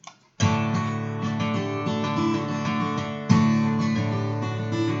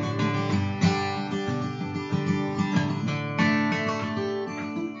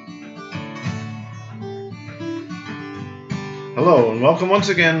Hello, and welcome once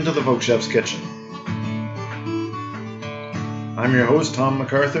again to the Folkchef's Kitchen. I'm your host, Tom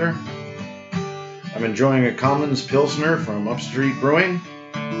MacArthur. I'm enjoying a Commons Pilsner from Upstreet Brewing,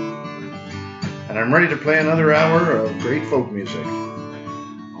 and I'm ready to play another hour of great folk music.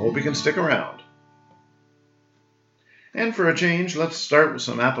 Hope you can stick around. And for a change, let's start with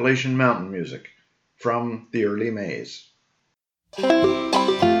some Appalachian Mountain music from the early Mays.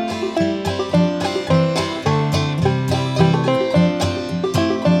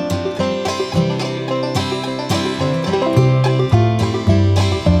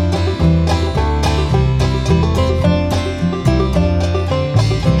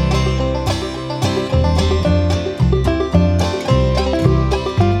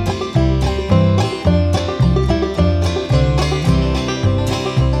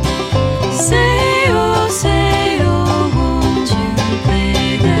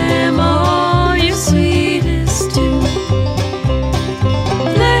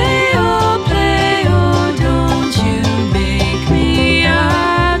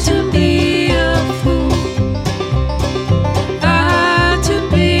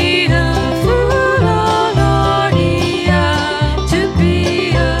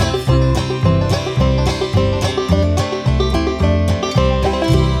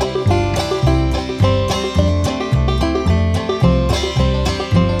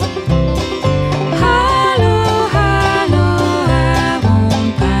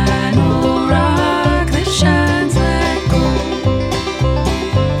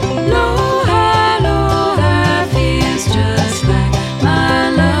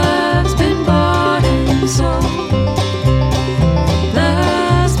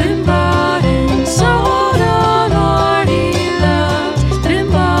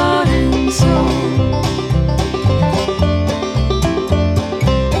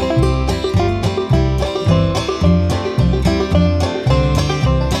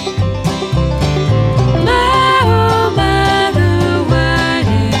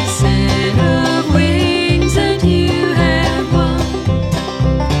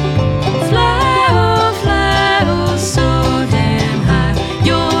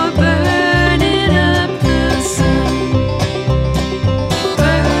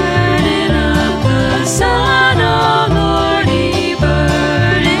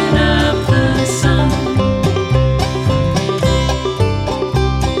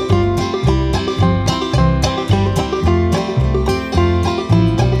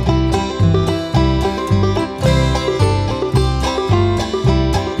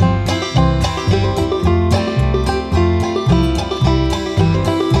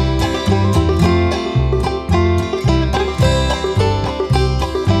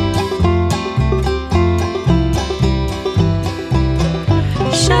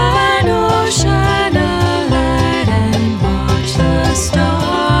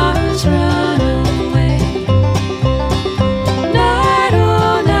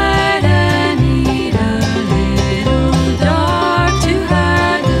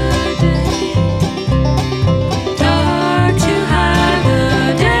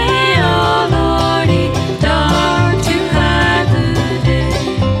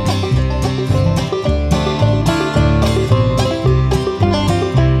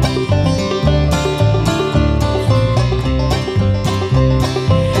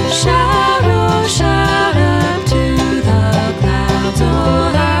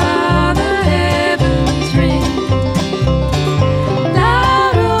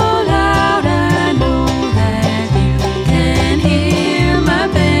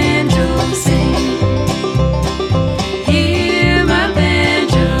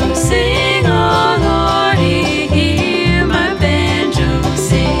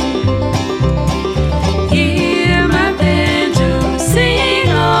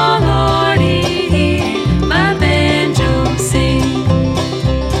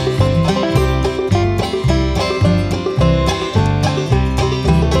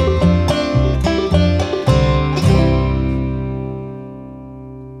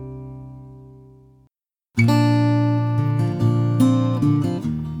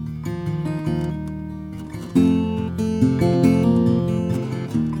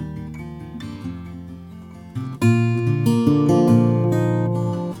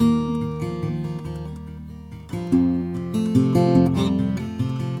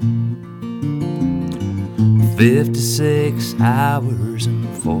 Hours and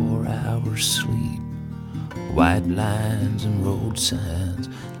 4 hours sleep, white lines and road signs,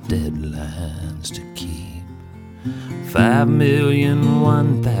 deadlines to keep.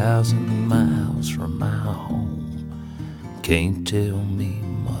 5,001,000 miles from my home. Can't tell me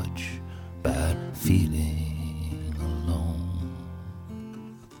much about feeling alone.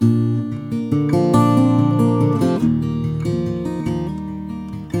 Well,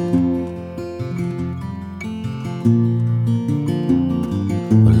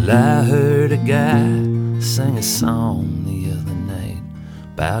 I heard a guy sing a song the other night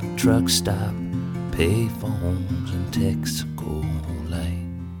about truck stop, pay phones, and Texaco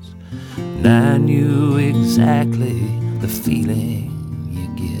lights. And I knew exactly the feeling you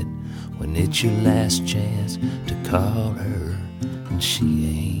get when it's your last chance to call her and she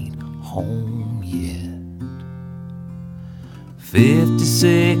ain't home yet.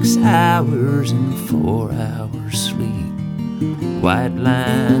 56 hours and 4 hours sleep, white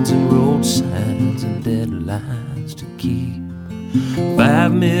lines and road signs and deadlines to keep.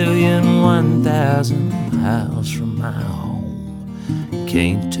 5,001,000 miles from my home.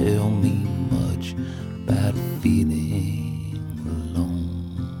 Can't tell me much about feeling alone.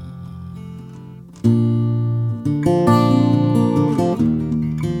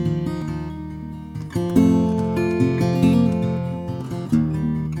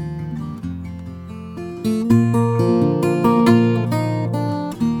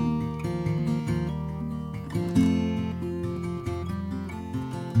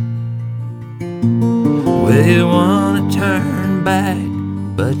 Well, you wanna turn back,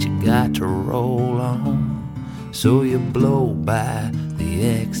 but you got to roll on. So you blow by the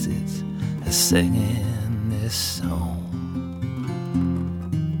exits singing this song.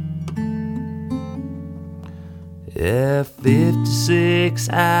 Yeah, 56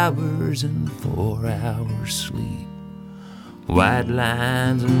 hours and 4 hours sleep, white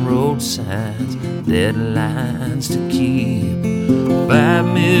lines and road signs, deadlines to keep.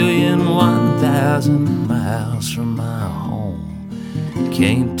 5,001,000 miles from my home.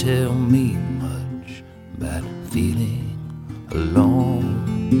 Can't tell me much about feeling alone.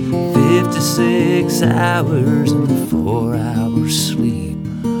 56 hours and 4 hours sleep,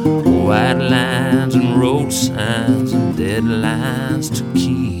 white lines and road signs and deadlines to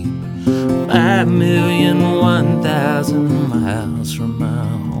keep. 5,001,000 miles from my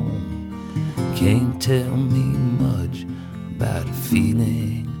home. Can't tell me much about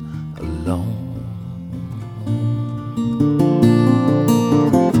feeling alone.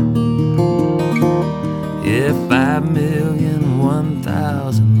 Yeah,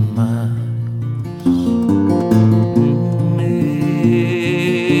 5,001,000 miles.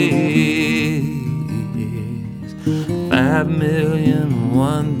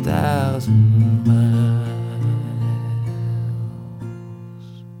 5,001,000 miles.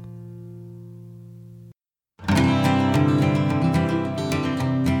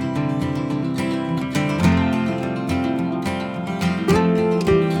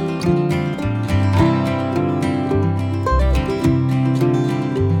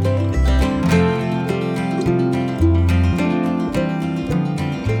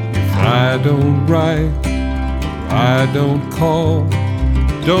 If I don't write, I don't call,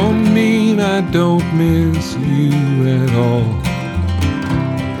 don't mean I don't miss you at all.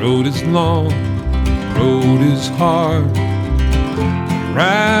 Road is long, road is hard, I'd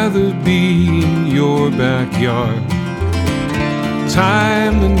rather be in your backyard.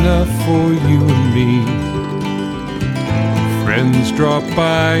 Time enough for you and me. Friends drop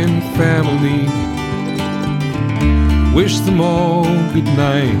by and family, wish them all good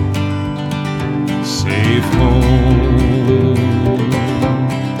night. Safe home.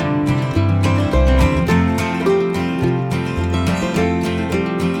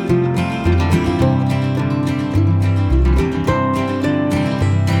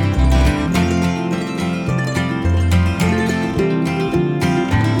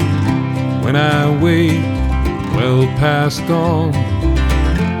 When I wait, well past dawn,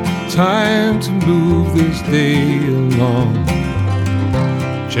 time to move this day along.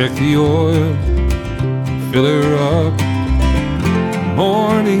 Check the oil, fill her up,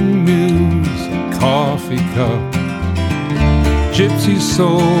 morning news, coffee cup, gypsy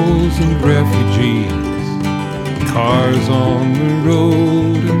souls and refugees, cars on the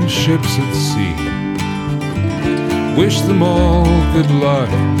road and ships at sea. Wish them all good luck,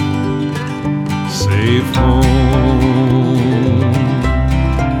 safe home.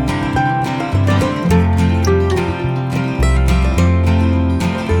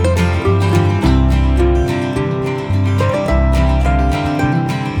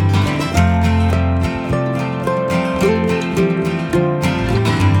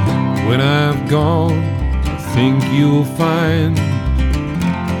 Gone, I think you'll find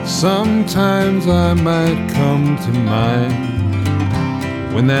sometimes I might come to mind.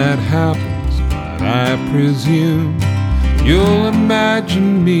 When that happens, but I presume you'll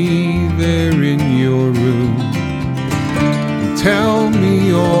imagine me there in your room. Tell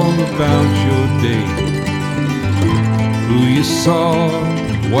me all about your day, who you saw,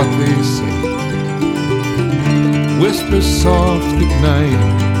 what they say. Whisper soft goodnight,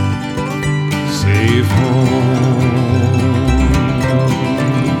 safe home,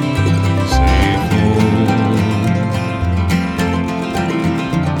 safe home,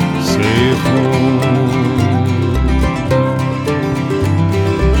 safe home.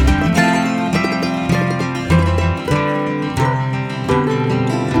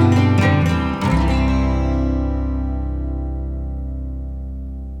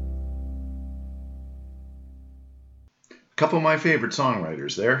 Couple of my favorite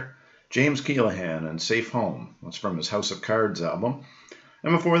songwriters there. James Keelaghan and Safe Home. That's from his House of Cards album.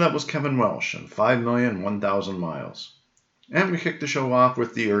 And before that was Kevin Welch and 5,000,000 Miles. And we kicked the show off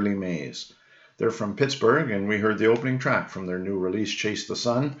with the Early Mays. They're from Pittsburgh, and we heard the opening track from their new release, Chase the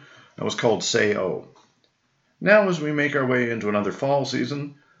Sun. That was called Say Oh. Now, as we make our way into another fall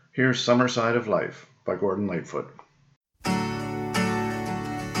season, here's Summer Side of Life by Gordon Lightfoot.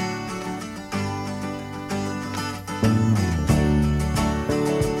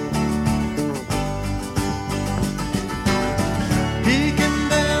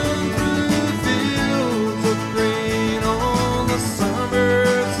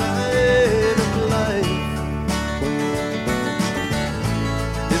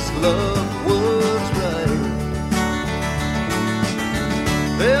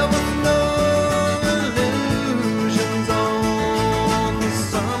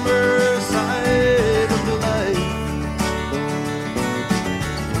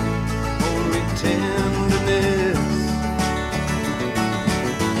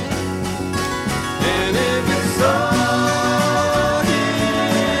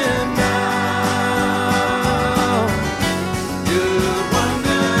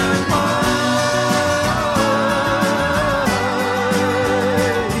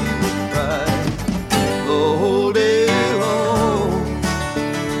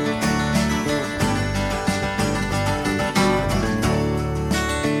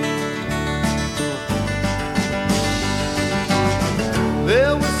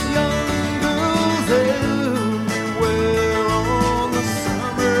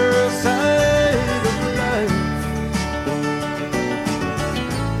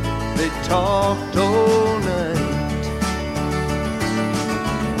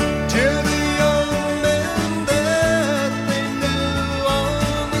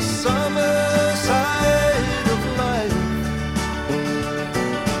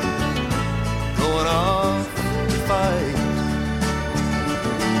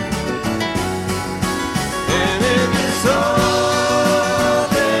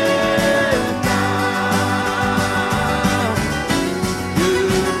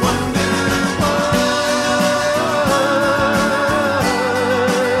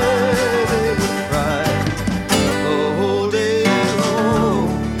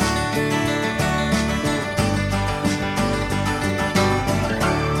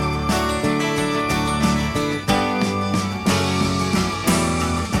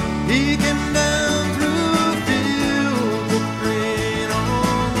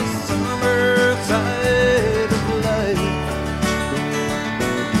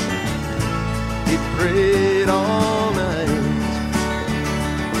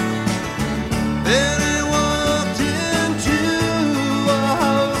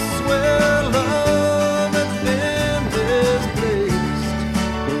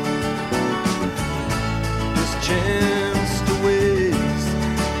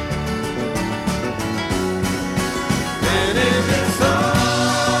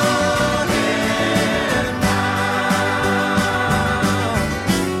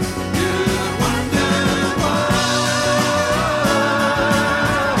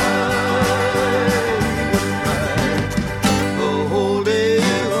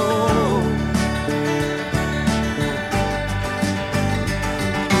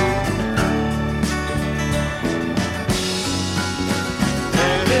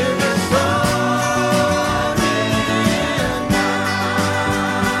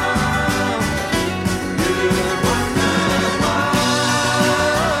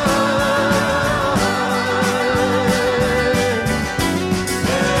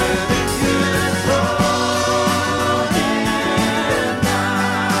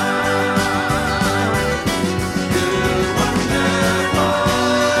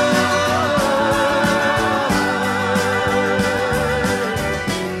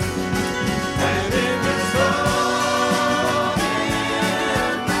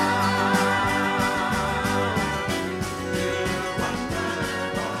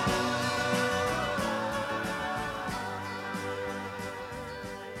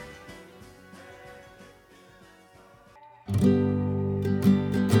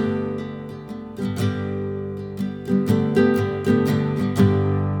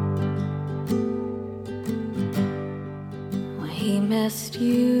 dressed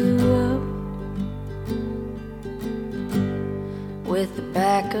you up with the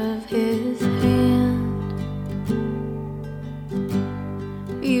back of his hand.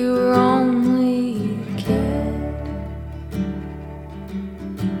 You were only a kid.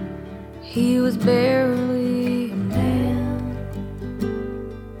 He was barely a man.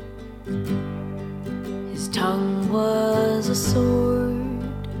 His tongue was a sword,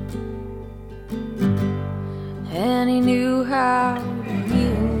 and he knew how to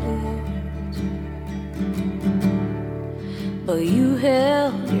wield it. But you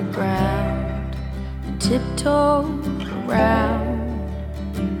held your ground and tiptoed around,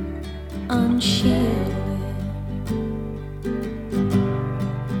 unshielded.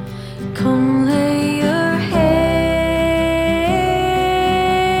 Come lay your head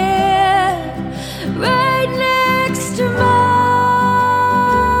right next to mine.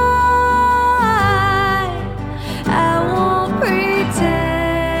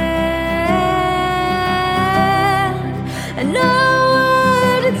 I know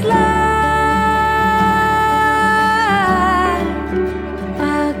what it's like.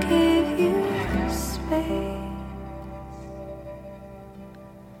 I'll give you space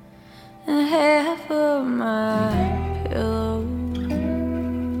and half of my pillow.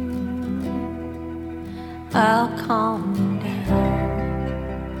 I'll calm you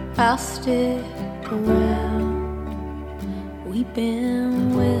down. I'll stick around,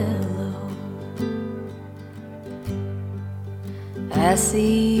 weeping Willow. I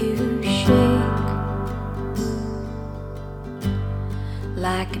see you shake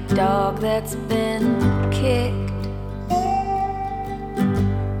like a dog that's been kicked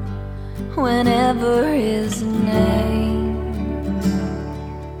whenever his name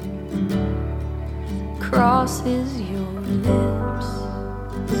crosses your lips.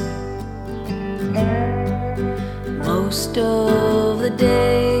 Most of the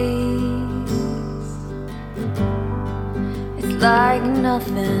days like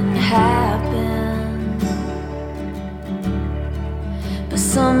nothing happened, but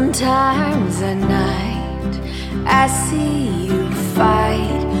sometimes at night I see you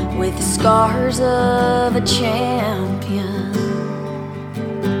fight with the scars of a champion.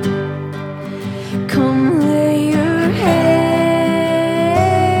 Come lay your head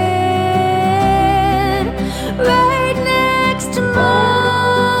right next to mine.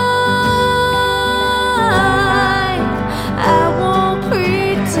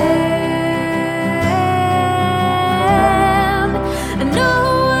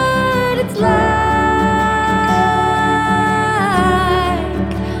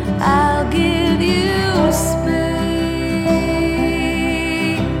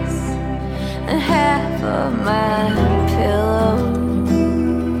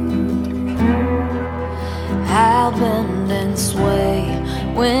 Bend and sway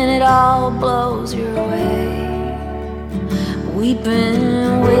when it all blows your way,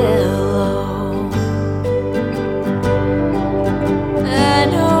 weeping Willow. I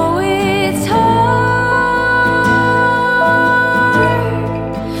know it's hard,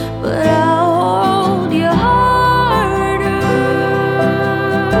 but I'll hold you harder.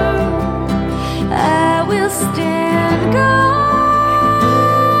 I will stand guard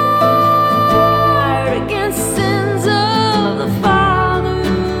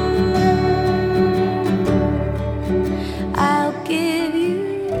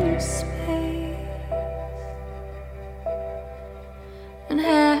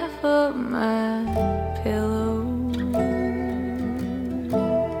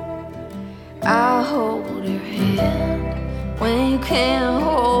can't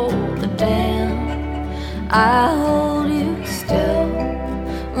hold the dam. I hold you still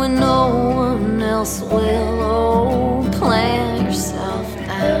when no one else will. Oh, plant yourself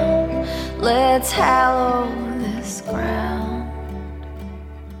down. Let's hallow this ground.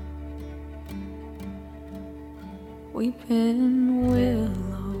 Weeping Willow.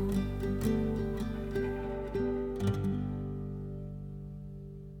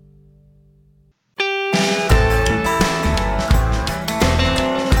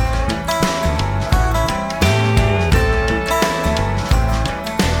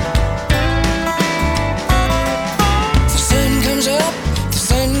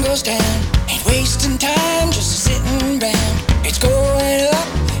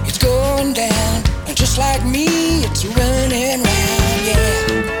 Like me, it's running round, yeah.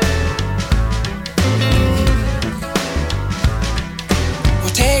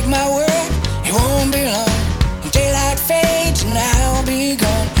 Well, take my word, it won't be long. Daylight fades and I'll be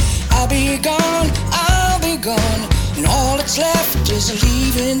gone. I'll be gone, I'll be gone. And all that's left is a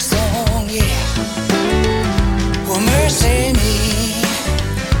leaving song, yeah. Well, mercy me.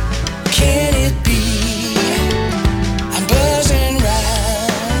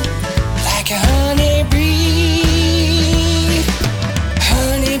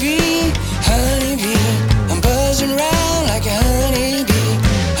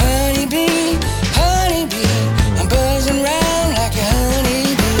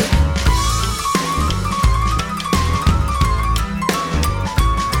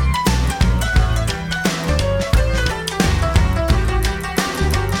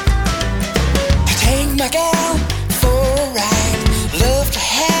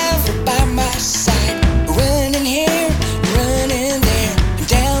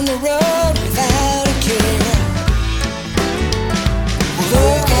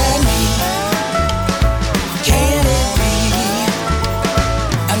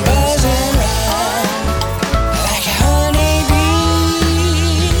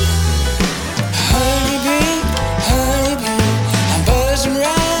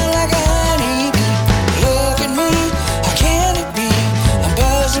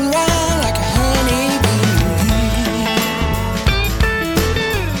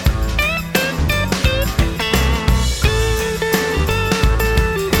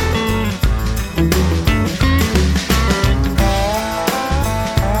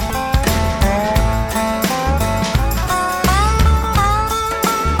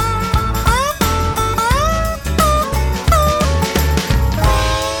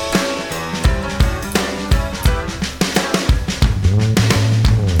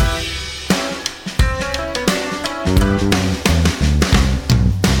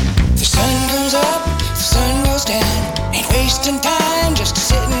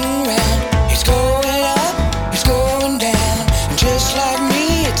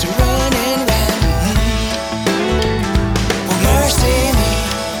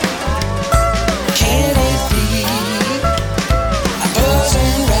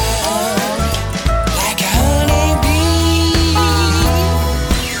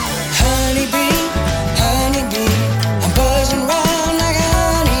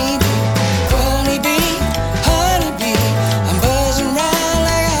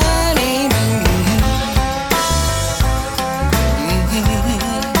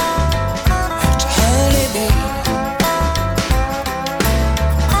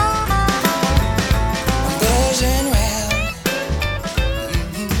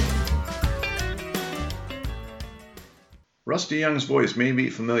 Rusty Young's voice may be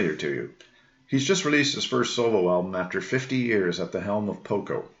familiar to you. He's just released his first solo album after 50 years at the helm of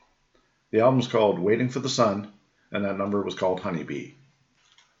Poco. The album's called Waiting for the Sun, and that number was called Honeybee.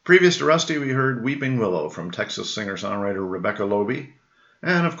 Previous to Rusty, we heard Weeping Willow from Texas singer-songwriter Rebecca Loebe,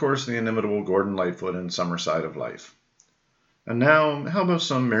 and of course the inimitable Gordon Lightfoot in Summer Side of Life. And now, how about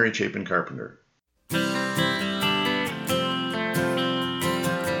some Mary Chapin Carpenter?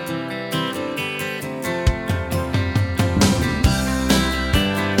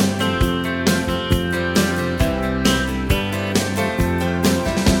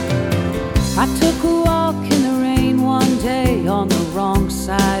 I took a walk in the rain one day on the wrong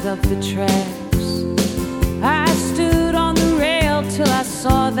side of the tracks. I stood on the rail till I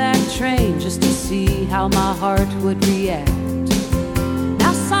saw that train just to see how my heart would react.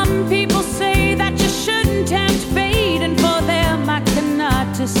 Now some people say that you shouldn't tempt fate, and for them I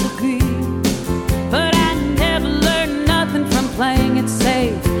cannot disagree. But I never learned nothing from playing it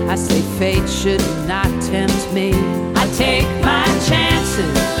safe. I say fate should not tempt me. I take my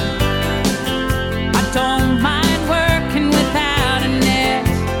chances. Don't mind working without a net.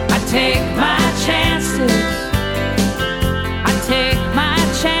 I take my chances. I take my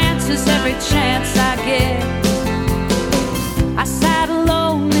chances every chance I get. I sat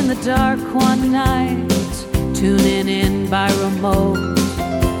alone in the dark one night, tuning in by remote.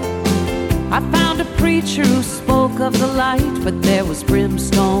 I found a preacher who spoke of the light, but there was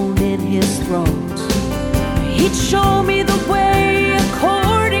brimstone in his throat. He'd show me the way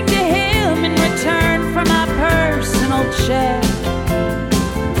according to him in return for my personal check.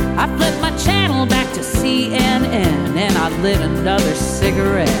 I flipped my channel back to CNN and I lit another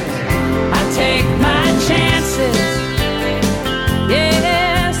cigarette. I take my chances.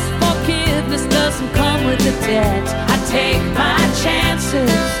 Yes, forgiveness doesn't come with a debt. I take my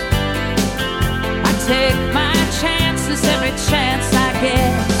chances. I take my chances every chance I get.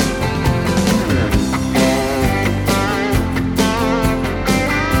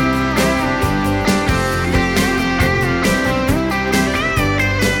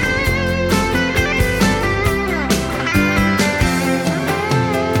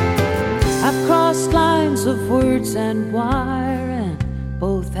 Lines of words and wire, and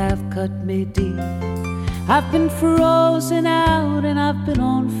both have cut me deep. I've been frozen out and I've been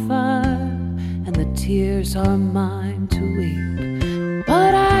on fire, and the tears are mine to weep.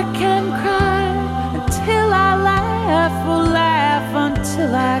 But I can cry until I laugh, or laugh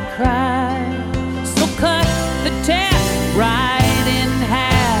until I cry. So cut the deck right in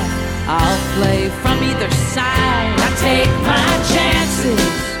half. I'll play from either side. I take my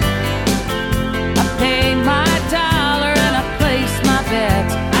chances. Pay my dollar and I place my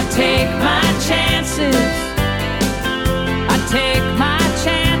bet. I take my chances. I take my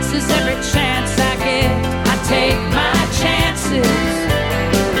chances every chance I get. I take my chances.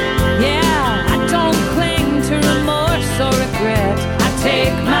 Yeah, I don't cling to remorse or regret. I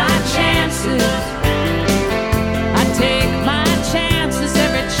take my chances. I take my chances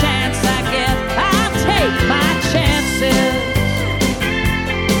every chance I get. I take my chances.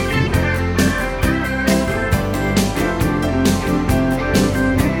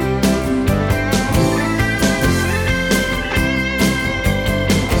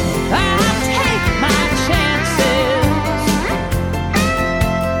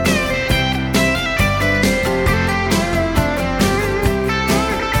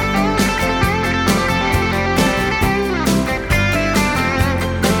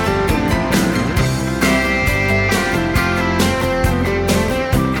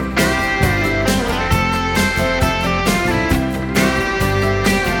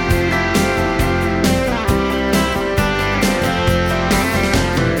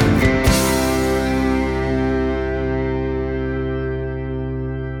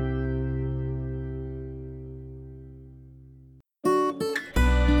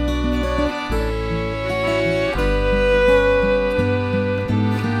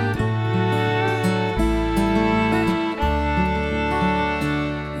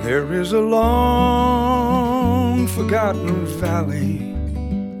 There is a long forgotten valley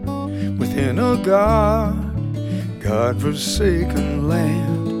within a God-forsaken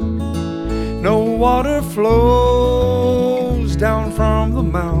land. No water flows down from the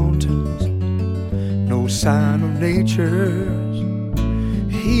mountains, no sign of nature's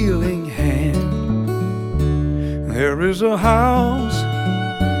healing hand. There is a house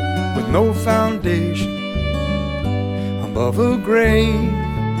with no foundation above a grave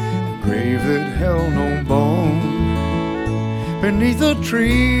that held no bone, beneath a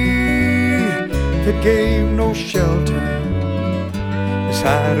tree that gave no shelter,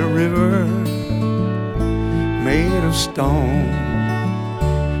 beside a river made of stone.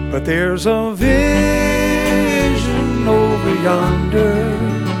 But there's a vision over yonder,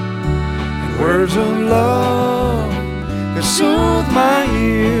 and words of love that soothe my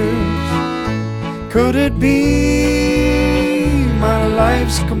ears. Could it be my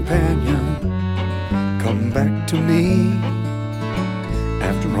life's companion come back to me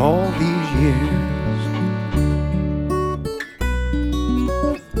after all these years?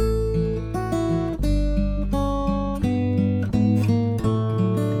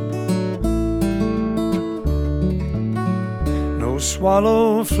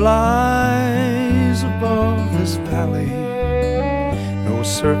 Swallow flies above this valley, no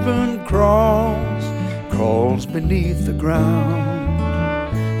serpent crawls beneath the ground,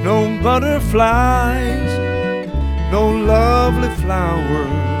 no butterflies, no lovely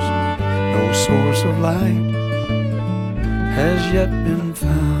flowers, no source of light has yet been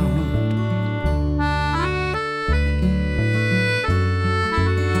found.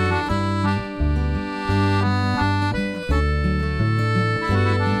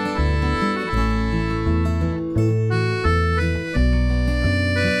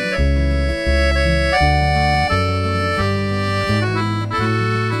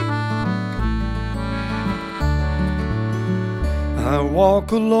 I walk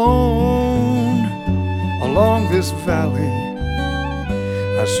alone along this valley.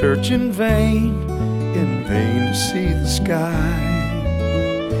 I search in vain to see the sky.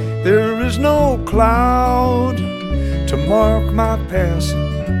 There is no cloud to mark my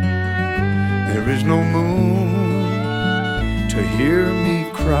passing. There is no moon to hear me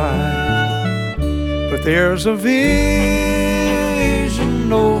cry. But there's a vision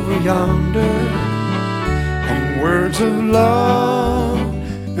over yonder, words of love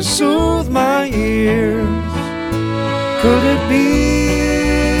that soothe my ears. Could it be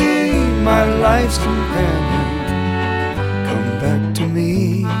my life's companion come back to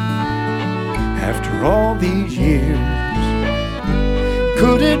me after all these years?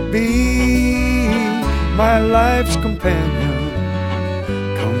 Could it be my life's companion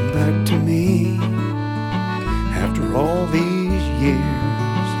come back to me after all these years?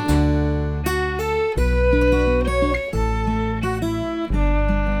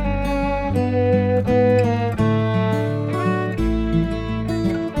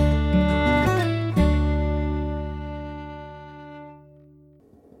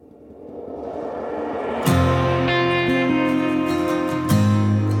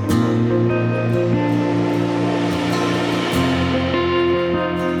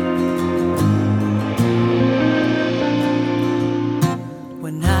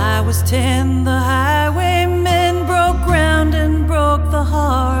 The highwaymen broke ground and broke the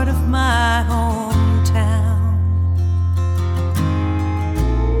heart of my hometown.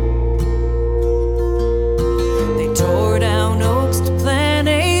 They tore down oaks to plant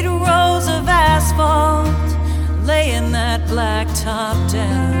 8 rows of asphalt, laying that blacktop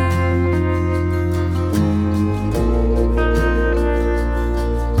down.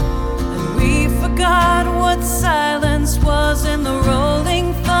 And we forgot what silence was in the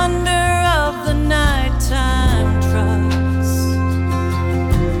rolling thunder of the nighttime trucks.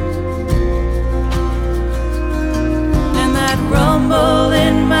 And that rumble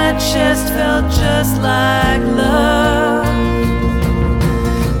in my chest felt just like love.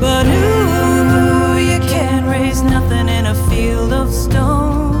 But ooh, you can't raise nothing in a field of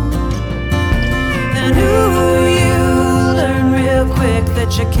stone. And ooh, you learn real quick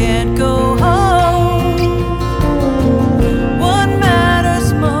that you can't go home.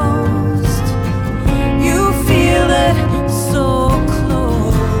 So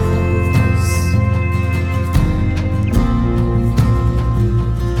close.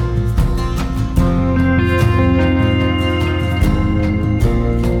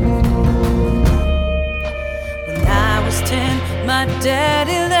 When I was 10, my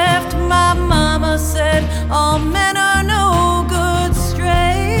daddy left. My mama said all men are no good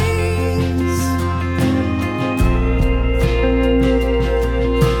strays.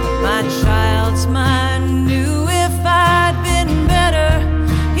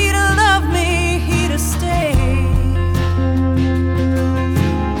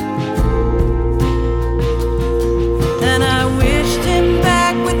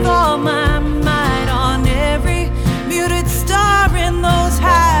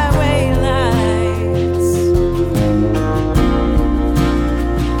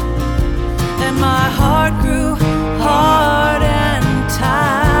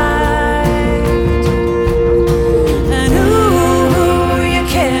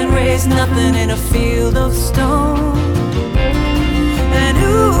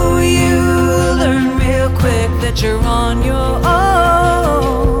 that you're on your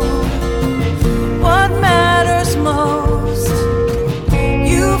own. What matters most,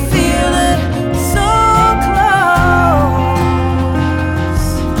 you feel it so close,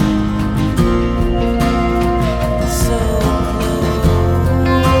 so close.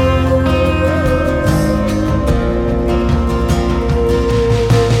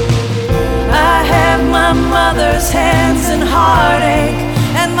 I have my mother's hands and heartache,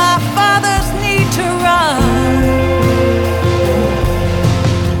 and my father's need to run.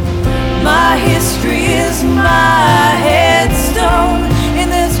 My history is my headstone in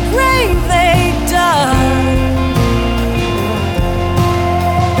this grave they dug.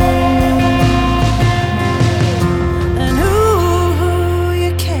 And ooh,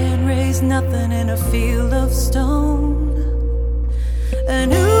 you can't raise nothing in a field of stone.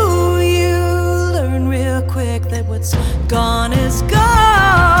 And ooh, you learn real quick that what's gone is gone.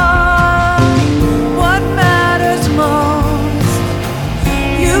 What matters most,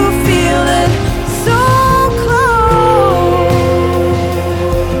 you feel it so close,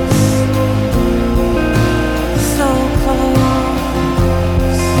 so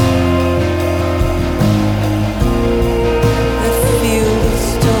close. That field of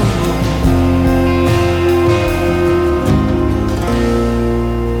stone.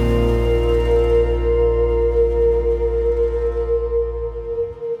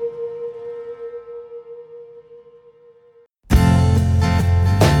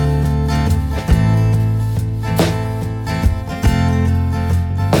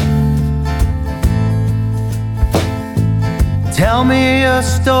 Tell me a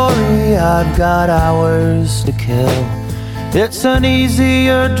story, I've got hours to kill. It's an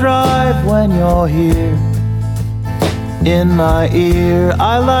easier drive when you're here in my ear.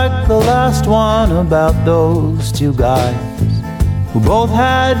 I like the last one about those two guys who both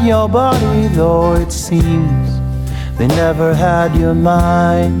had your body, though it seems they never had your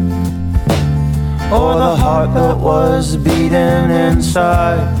mind, or the heart that was beating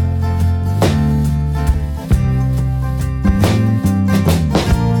inside.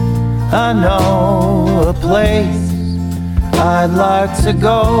 I know a place I'd like to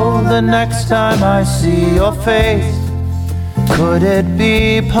go the next time I see your face. Could it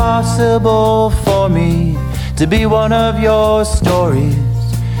be possible for me to be one of your stories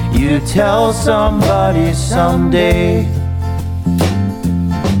you tell somebody someday?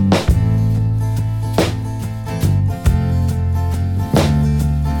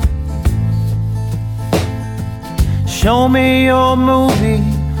 Show me your movie,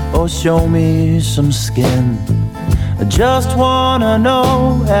 or show me some skin. I just wanna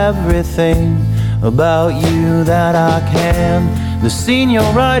know everything about you that I can. The scene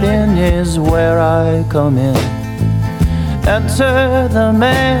you're writing is where I come in. Enter the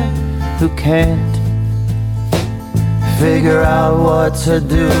man who can't figure out what to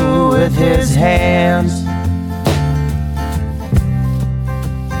do with his hands.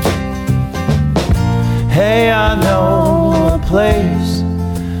 Hey, I know a place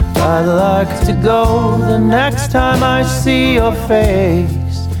I'd like to go the next time I see your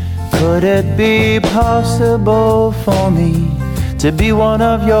face. Could it be possible for me to be one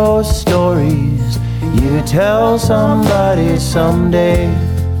of your stories you tell somebody someday?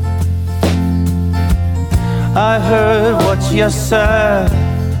 I heard what you said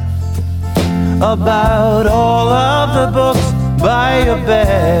about all of the books by your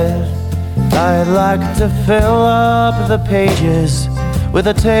bed. I'd like to fill up the pages with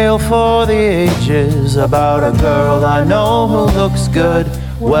a tale for the ages about a girl I know who looks good,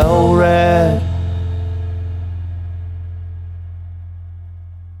 well read.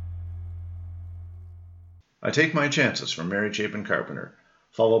 I Take My Chances from Mary Chapin Carpenter,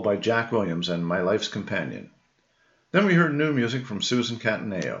 followed by Jack Williams and My Life's Companion. Then we heard new music from Susan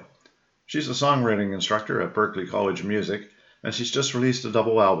Cattaneo. She's a songwriting instructor at Berklee College of Music, and she's just released a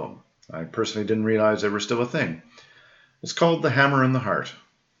double album. I personally didn't realize they were still a thing. It's called The Hammer in the Heart.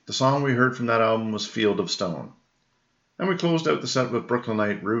 The song we heard from that album was Field of Stone. And we closed out the set with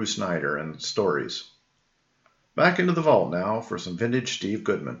Brooklynite Rue Snider and Stories. Back into the vault now for some vintage Steve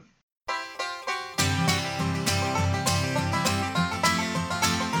Goodman.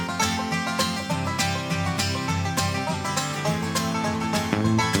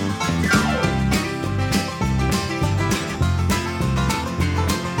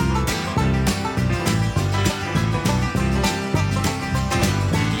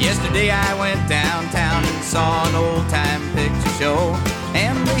 Yesterday I went downtown and saw an old-time picture show,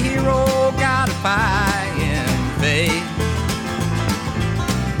 and the hero got a pie in the face.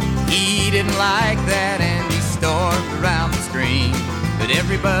 He didn't like that and he stormed around the screen, but but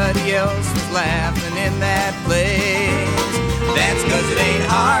everybody else was laughing in that place. That's 'cause it ain't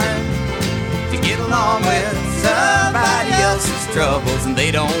hard to get along with somebody else's troubles, and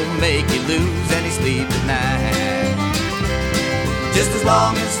they don't make you lose any sleep at night. Just as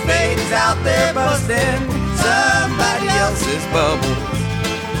long as fate is out there busting somebody else's bubbles,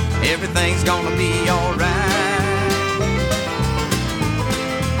 everything's gonna be alright.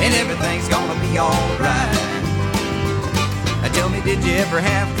 And everything's gonna be alright. Now tell me, did you ever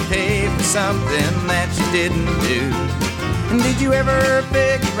have to pay for something that you didn't do? And did you ever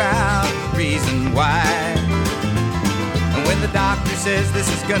figure out the reason why? And when the doctor says this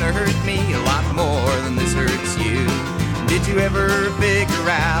is gonna hurt me a lot more than this hurts you, did you ever figure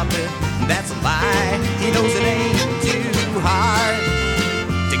out that that's a lie? He knows it ain't too hard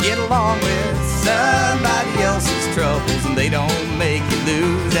to get along with somebody else's troubles, and they don't make you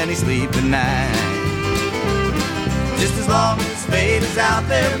lose any sleep at night. Just as long as fate is out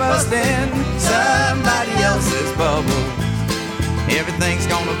there busting somebody else's bubbles, everything's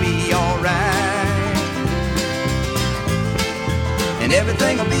gonna be alright. And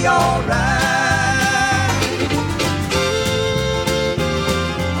everything'll be alright.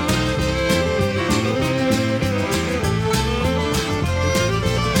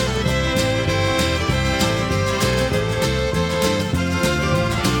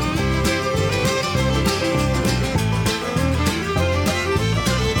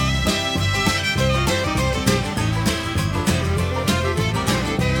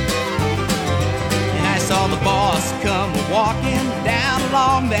 Saw the boss come walking down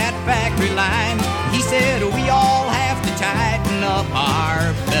along that factory line. He said we all have to tighten up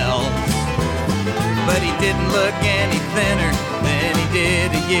our belts, but he didn't look any thinner than he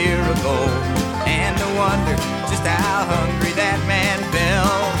did a year ago. And no wonder just how hungry that man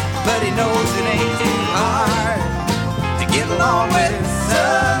felt. But he knows it ain't too hard to get along with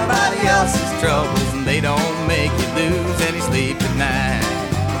somebody else's troubles, and they don't make you lose any sleep at night.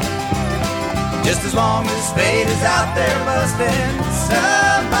 Just as long as fate is out there busting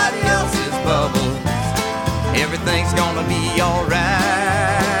somebody else's bubbles, everything's gonna be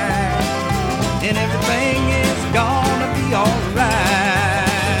alright. And everything is gonna be alright.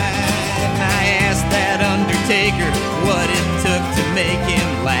 And I asked that undertaker what it took to make him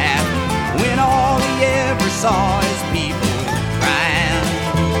laugh, when all he ever saw is people crying.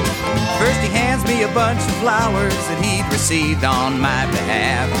 First he hands me a bunch of flowers that he'd received on my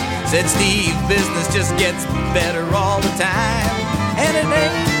behalf. Said, Steve, business just gets better all the time, and it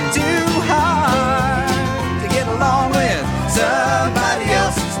ain't too hard to get along with somebody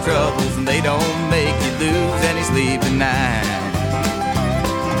else's troubles, and they don't make you lose any sleep at night.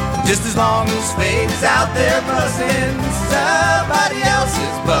 Just as long as fate is out there busting somebody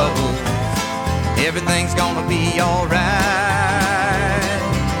else's bubbles, everything's gonna be alright.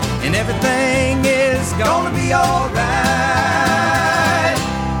 And everything is gonna be alright.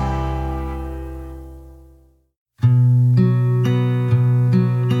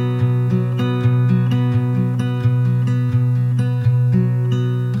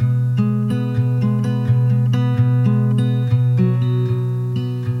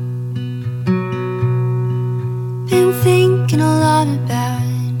 Been thinking a lot about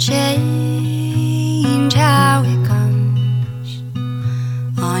change, how it comes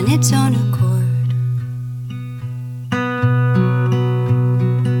on its own accord,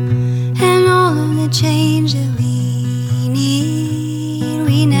 and all of the change that we need,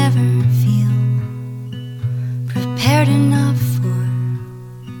 we never feel prepared enough for.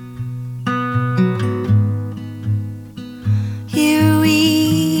 Here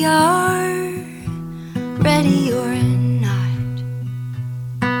we are, ready or not.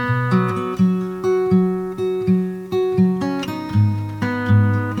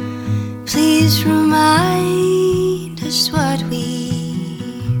 Please remind us what we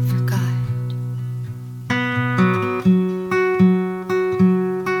forgot.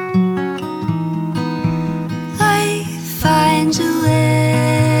 Life finds a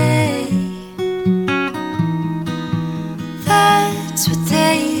way, that's what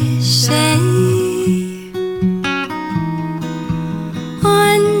they say.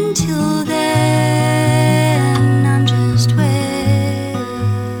 Until then, I'm just waiting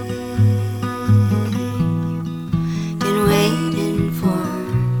for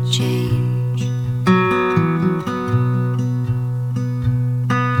change.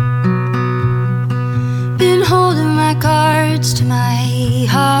 Been holding my cards to my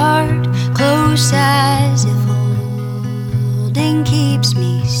heart, close as if holding keeps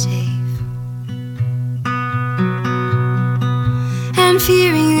me safe, and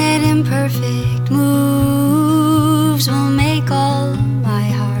fearing that imperfect moves will make all my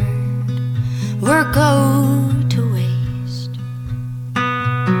go to waste.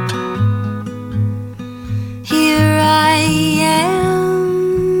 Here I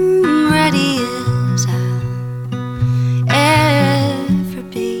am, ready as I'll ever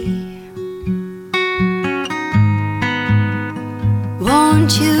be.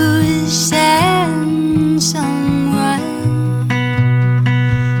 Won't you send someone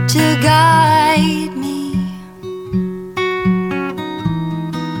to guide me?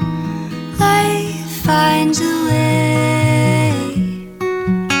 Life finds a way.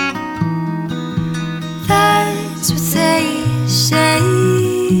 That's what they say.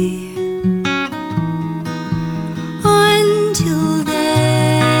 Until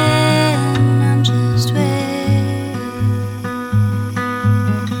then, I'm just waiting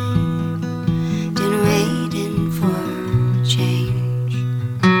for change.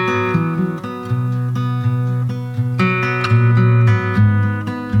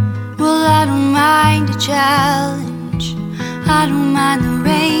 Well, I don't mind a challenge. I don't mind the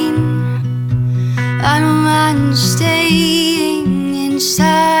rain. I don't mind staying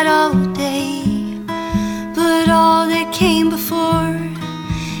inside all day. But all that came before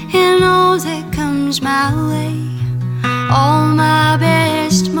and all that comes my way, all my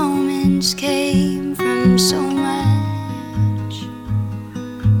best moments came from so much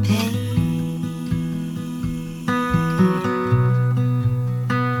pain.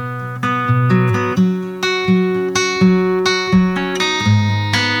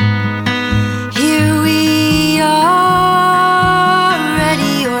 Here we are,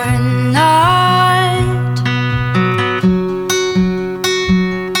 ready or not.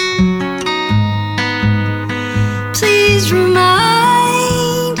 Please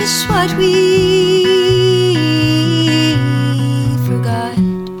remind us what we forgot.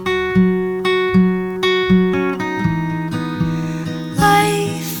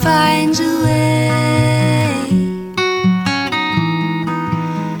 Life finds a way.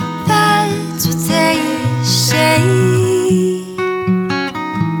 That's what they say.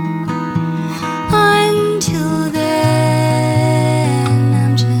 Until then,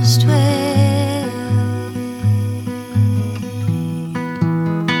 I'm just waiting.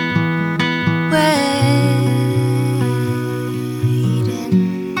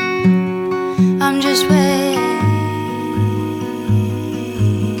 I'm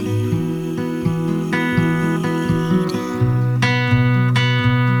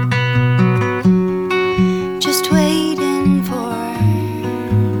just waiting for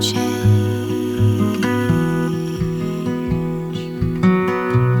change.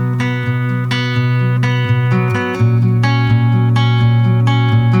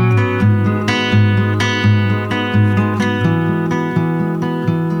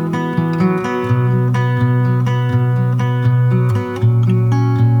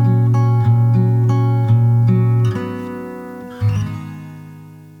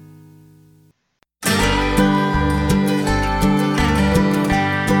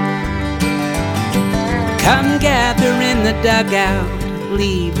 Come gather in the dugout,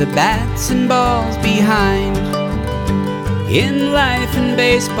 leave the bats and balls behind. In life and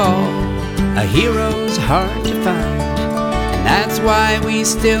baseball, a hero's hard to find. And that's why we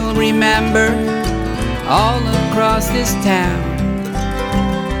still remember all across this town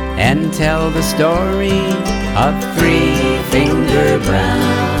and tell the story of Three Finger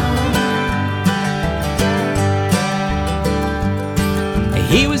Brown.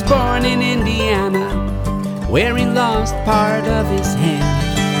 He was born in Indiana, where he lost part of his hand.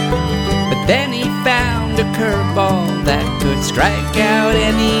 But then he found a curveball that could strike out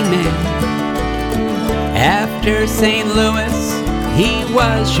any man. After St. Louis, he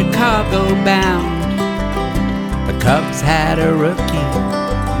was Chicago bound. The Cubs had a rookie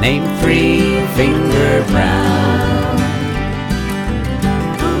named Three Finger Brown.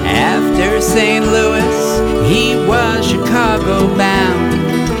 After St. Louis, he was Chicago bound.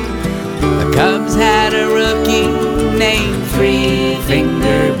 The Cubs had a rookie named Three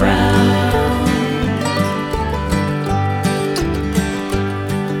Finger Brown.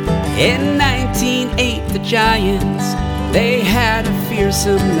 In 1908, the Giants, they had a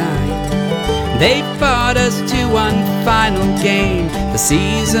fearsome night. They fought us to one final game, the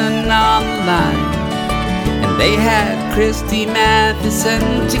season on the line. And they had Christy Matheson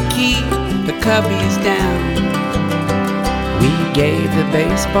to keep the Cubbies down. We gave the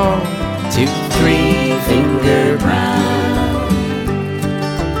baseball to Three Finger Brown.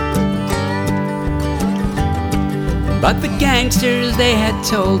 But the gangsters, they had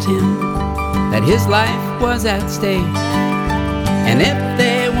told him that his life was at stake, and if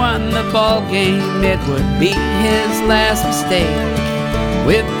they won the ball game, it would be his last mistake.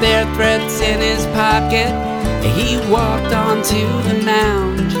 With their threats in his pocket, he walked onto the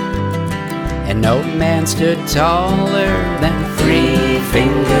mound, and no man stood taller than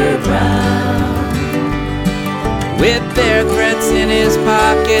Three-Finger Brown. With their threats in his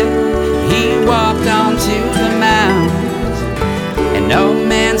pocket, he walked onto the mound, and no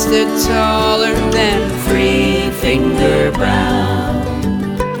man stood taller than Three-Finger Brown.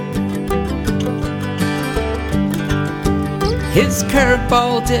 His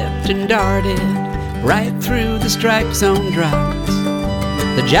curveball dipped and darted right through the strike zone drums.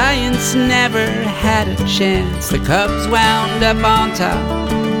 The Giants never had a chance. The Cubs wound up on top.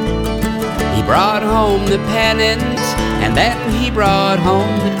 He brought home the pennant, and then he brought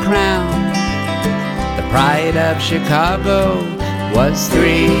home the crown. The pride of Chicago was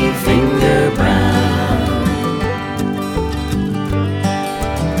Three-Finger Brown.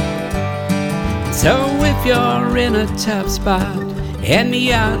 So if you're in a tough spot and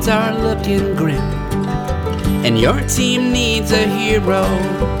the odds are looking grim, and your team needs a hero,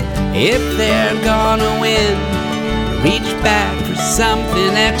 if they're gonna win, reach back for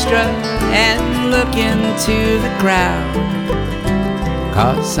something extra and look into the crowd,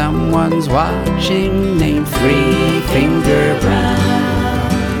 'cause someone's watching named Three-Finger Brown.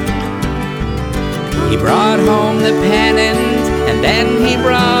 He brought home the pennant, and then he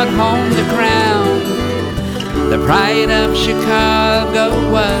brought home the crown. The pride of Chicago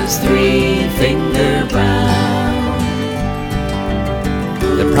was Three-Finger Brown.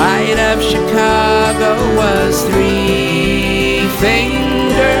 The pride of Chicago was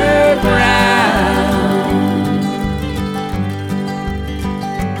Three-Finger Brown.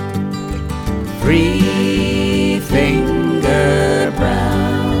 Three-Finger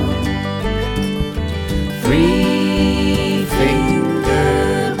Brown.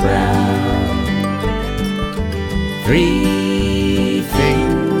 Three-Finger Brown.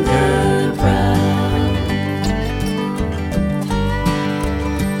 Three-Finger Brown.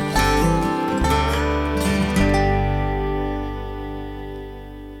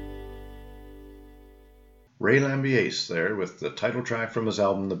 Ray Lambiase there with the title track from his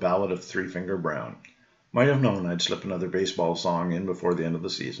album The Ballad of Three-Finger Brown. Might have known I'd slip another baseball song in before the end of the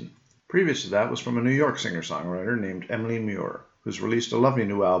season. Previous to that was from a New York singer-songwriter named Emily Mure, who's released a lovely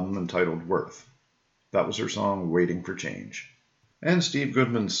new album entitled Worth. That was her song Waiting for Change. And Steve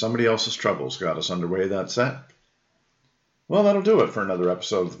Goodman's Somebody Else's Troubles got us underway that set. Well, that'll do it for another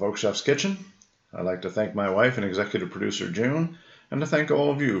episode of the Folkchef's Kitchen. I'd like to thank my wife and executive producer June, and to thank all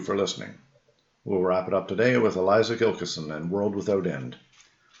of you for listening. We'll wrap it up today with Eliza Gilkyson and World Without End.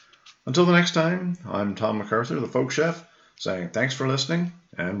 Until the next time, I'm Tom MacArthur, the Folkchef, saying thanks for listening,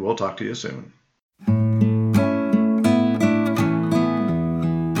 and we'll talk to you soon.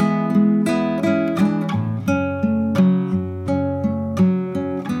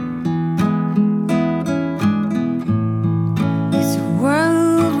 It's a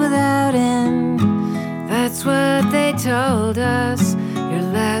world without end, that's what they told us. Your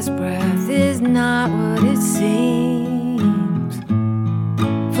last breath is not what it seems.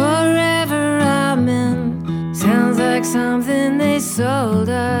 Forever amen sounds like something they sold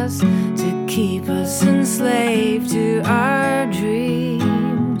us to keep us enslaved to our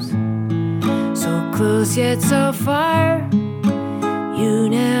dreams. So close yet so far, you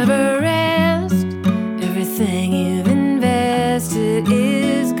never rest. Everything you've invested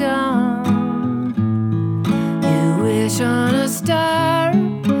is gone. You wish on a star,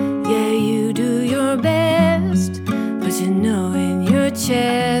 yeah, you do your best, but you know in your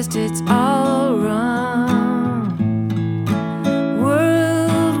chest it's all wrong.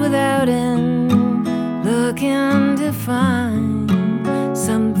 World without end, looking to find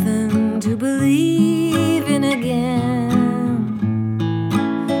something to believe in again.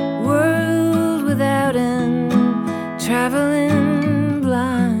 World without end, traveling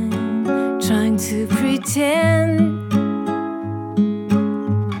blind, trying to pretend.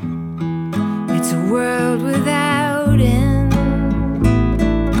 It's a world without end.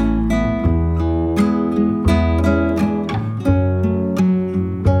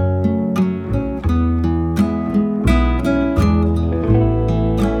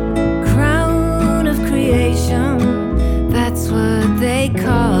 Crown of creation, that's what they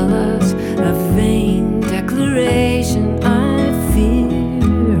call